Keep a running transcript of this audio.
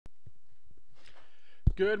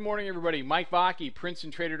Good morning, everybody. Mike Vacchi,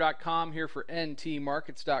 PrincetonTrader.com here for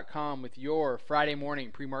NTMarkets.com with your Friday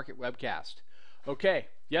morning pre-market webcast. Okay,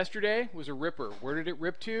 yesterday was a ripper. Where did it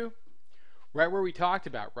rip to? Right where we talked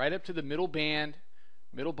about, right up to the middle band,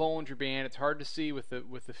 middle Bollinger Band. It's hard to see with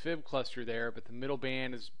the fib cluster there, but the middle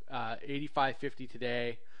band is 85.50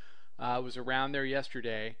 today. It was around there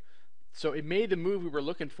yesterday. So it made the move we were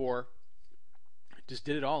looking for. Just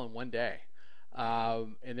did it all in one day.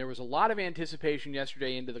 And there was a lot of anticipation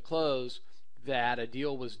yesterday into the close that a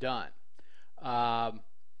deal was done.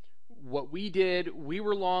 What we did, we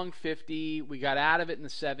were long 50. We got out of it in the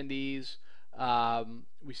 70s.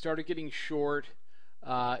 We started getting short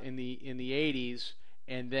in the 80s,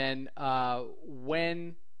 and then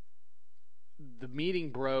when the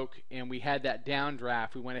meeting broke and we had that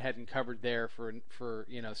downdraft, we went ahead and covered there for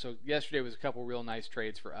So yesterday was a couple real nice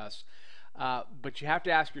trades for us. But you have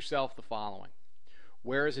to ask yourself the following.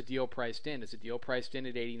 Where is a deal priced in? Is a deal priced in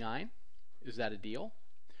at 89? Is that a deal?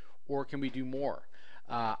 Or can we do more?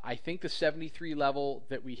 I think the 73 level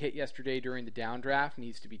that we hit yesterday during the downdraft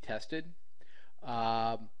needs to be tested.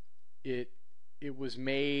 It was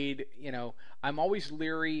made, I'm always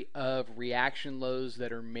leery of reaction lows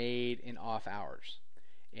that are made in off hours.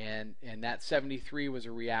 And that 73 was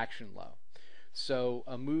a reaction low. So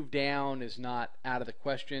a move down is not out of the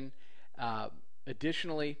question.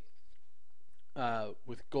 Additionally,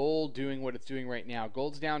 with gold doing what it's doing right now,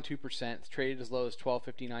 gold's down 2%. It's traded as low as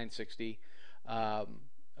 $12.5960.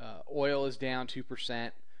 Oil is down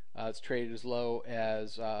 2%. It's traded as low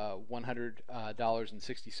as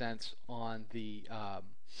 $100.60 on the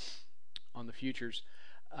futures.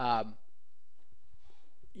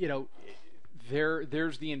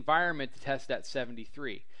 There's the environment to test that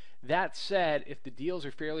 73. That said, if the deals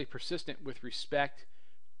are fairly persistent with respect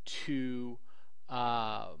to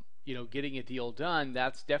getting a deal done,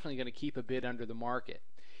 that's definitely going to keep a bid under the market.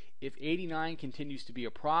 If 89 continues to be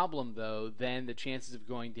a problem, though, then the chances of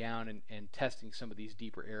going down and testing some of these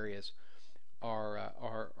deeper areas are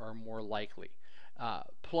more likely.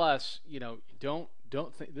 Plus, don't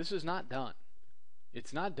think this is not done.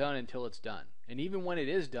 It's not done until it's done, and even when it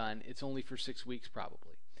is done, it's only for 6 weeks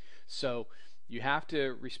probably. So you have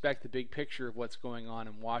to respect the big picture of what's going on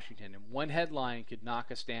in Washington, and one headline could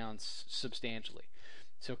knock us down substantially.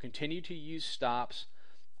 So continue to use stops.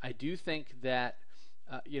 I do think that,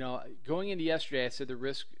 going into yesterday, I said there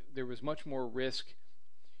was much more risk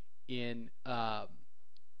in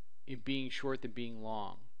being short than being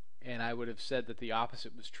long, and I would have said that the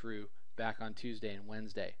opposite was true back on Tuesday and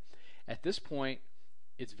Wednesday. At this point,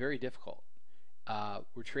 it's very difficult.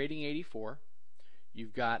 We're trading 84.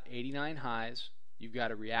 You've got 89 highs. You've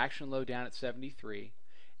got a reaction low down at 73.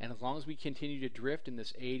 And as long as we continue to drift in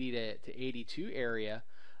this 80 to 82 area,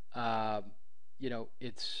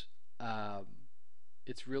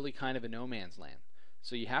 it's really kind of a no man's land.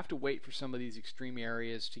 So you have to wait for some of these extreme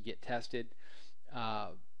areas to get tested,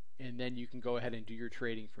 and then you can go ahead and do your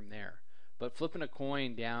trading from there. But flipping a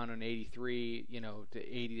coin down on 83, to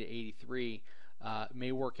 80 to 83,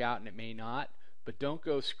 may work out and it may not. But don't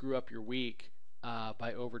go screw up your week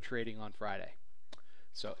by over trading on Friday.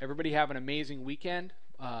 So everybody have an amazing weekend.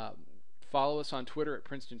 Follow us on Twitter at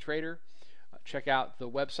Princeton Trader. Check out the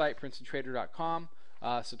website, PrincetonTrader.com.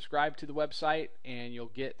 Subscribe to the website, and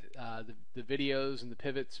you'll get the videos and the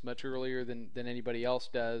pivots much earlier than anybody else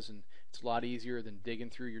does, and it's a lot easier than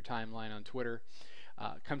digging through your timeline on Twitter.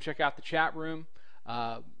 Come check out the chat room.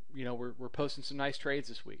 We're posting some nice trades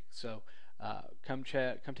this week, so come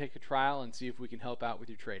take a trial and see if we can help out with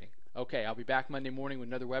your trading. Okay, I'll be back Monday morning with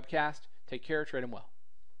another webcast. Take care, trade 'em well.